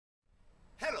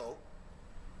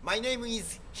My name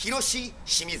is Hiroshi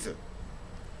Shimizu.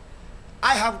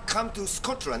 I have come to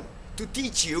Scotland to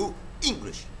teach you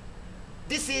English.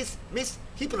 This is Miss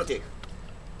Hypnotic.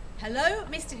 Hello,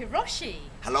 Mr. Hiroshi.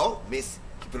 Hello, Miss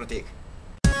Hypnotic.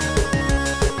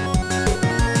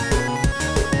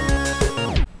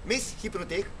 Miss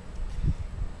Hypnotic,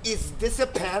 is this a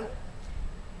pen?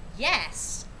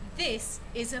 Yes, this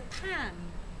is a pan.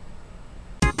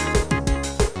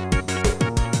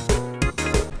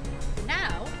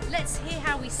 Now, let's hear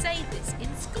how we say this in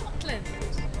Scotland.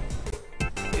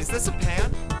 Is this a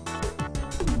pan?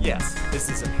 Yes, this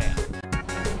is a pan.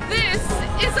 This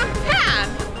is a pan!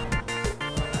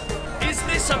 Is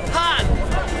this a pan?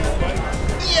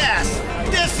 Yes,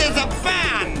 this is a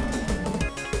pan!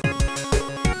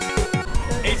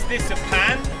 Is this a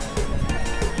pan?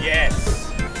 Yes,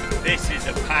 this is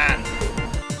a pan.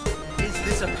 Is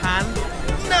this a pan?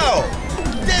 No,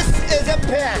 this is a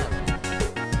pen!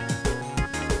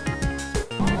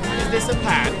 Is this a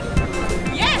pan?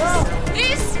 Yes,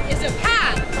 this is a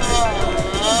pan!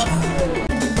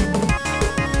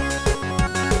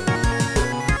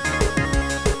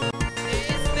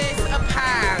 Is this a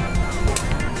pan?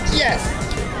 Yes,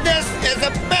 this is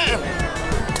a pen!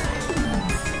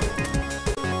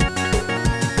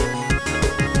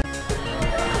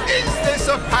 Is this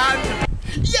a pan?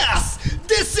 Yes,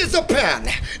 this is a pen!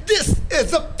 This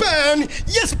is a pen!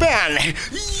 Yes, pen!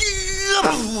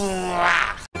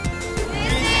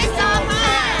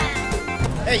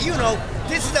 Hey, you know,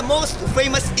 this is the most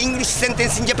famous English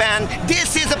sentence in Japan.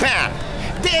 This is a pen.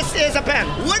 This is a pen.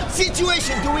 What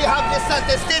situation do we have this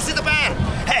sentence? This is a pen.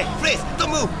 Hey, please,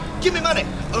 don't move. Give me money.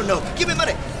 Oh no, give me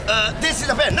money. This is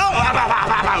a pen. No,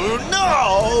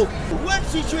 no. What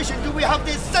situation do we have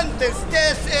this sentence?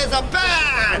 This is a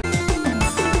pen.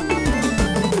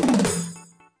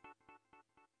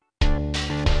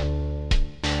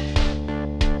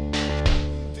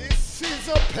 This is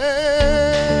a pen.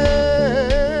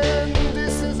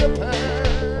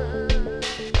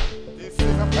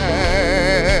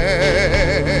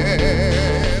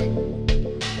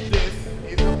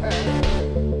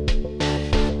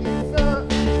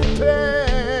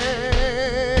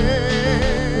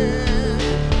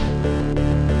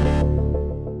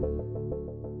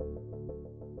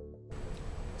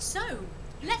 So,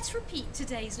 let's repeat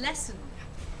today's lesson.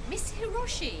 Miss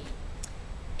Hiroshi,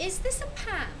 is this a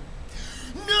pan?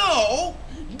 No,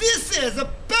 this is a